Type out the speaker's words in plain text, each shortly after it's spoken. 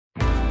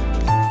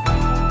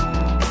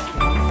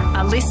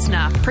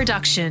listener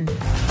production.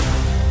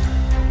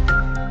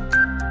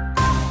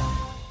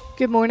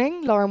 Good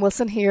morning, Lauren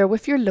Wilson here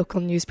with your local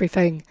news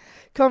briefing.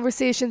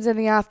 Conversations in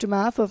the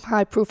aftermath of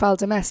high-profile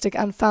domestic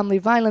and family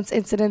violence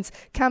incidents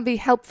can be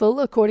helpful,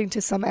 according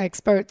to some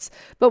experts,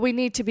 but we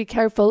need to be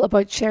careful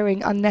about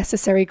sharing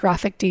unnecessary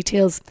graphic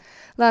details.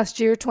 Last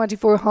year,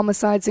 24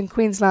 homicides in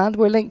Queensland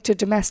were linked to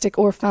domestic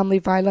or family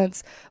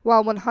violence,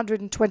 while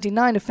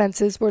 129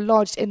 offences were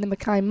lodged in the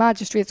Mackay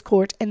Magistrates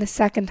Court in the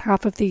second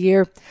half of the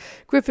year.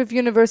 Griffith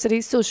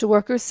University social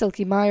worker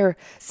Silky Meyer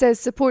says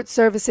support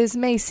services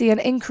may see an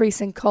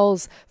increase in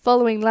calls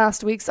following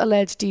last week's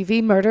alleged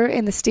DV murder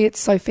in the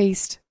state's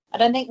southeast. I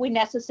don't think we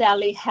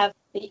necessarily have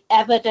the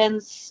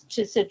evidence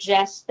to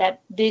suggest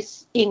that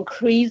this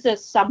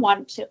increases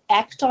someone to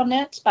act on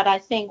it, but I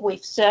think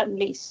we've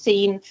certainly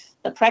seen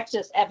the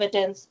practice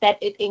evidence that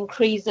it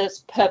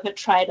increases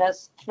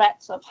perpetrators'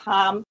 threats of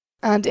harm.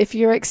 And if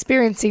you're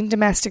experiencing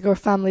domestic or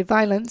family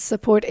violence,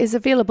 support is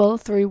available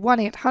through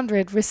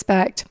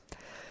 1-800-RESPECT.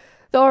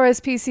 The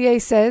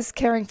RSPCA says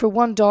caring for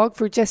one dog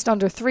for just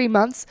under 3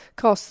 months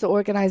costs the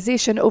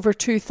organisation over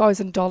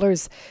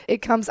 $2,000. It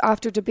comes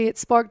after debate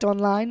sparked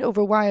online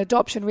over why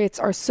adoption rates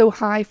are so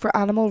high for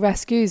animal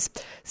rescues.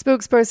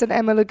 Spokesperson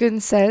Emma Lagoon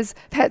says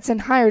pets in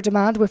higher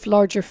demand with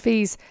larger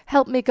fees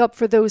help make up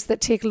for those that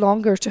take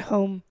longer to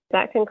home.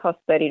 That can cost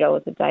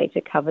 $30 a day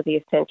to cover the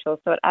essentials,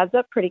 so it adds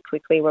up pretty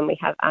quickly when we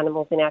have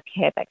animals in our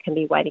care that can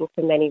be waiting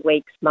for many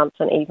weeks, months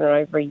and even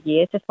over a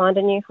year to find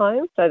a new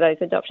home. So those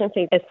adoption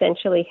fees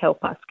essentially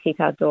help us keep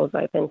our doors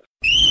open.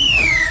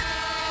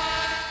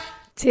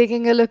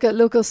 Taking a look at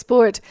local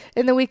sport.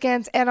 In the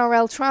weekend's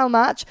NRL trial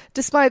match,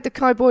 despite the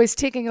Cowboys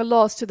taking a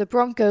loss to the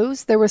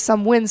Broncos, there were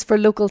some wins for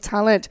local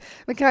talent.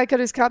 Mackay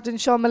Court's captain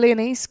Sean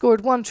Mullaney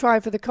scored one try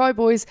for the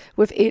Cowboys,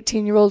 with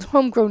 18-year-old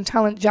homegrown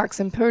talent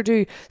Jackson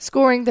Purdue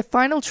scoring the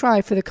final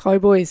try for the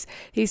Cowboys.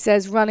 He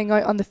says running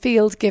out on the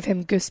field gave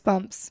him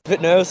goosebumps. A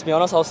bit nervous, to be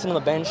honest. I was sitting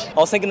on the bench. I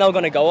was thinking they were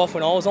going to go off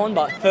when I was on,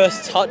 but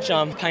first touch,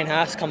 Payne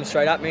Haas come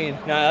straight at me. And,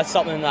 that's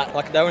something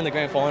that, they were in the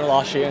grand final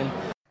last year.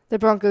 The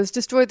Broncos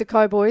destroyed the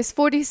Cowboys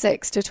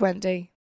 46-20.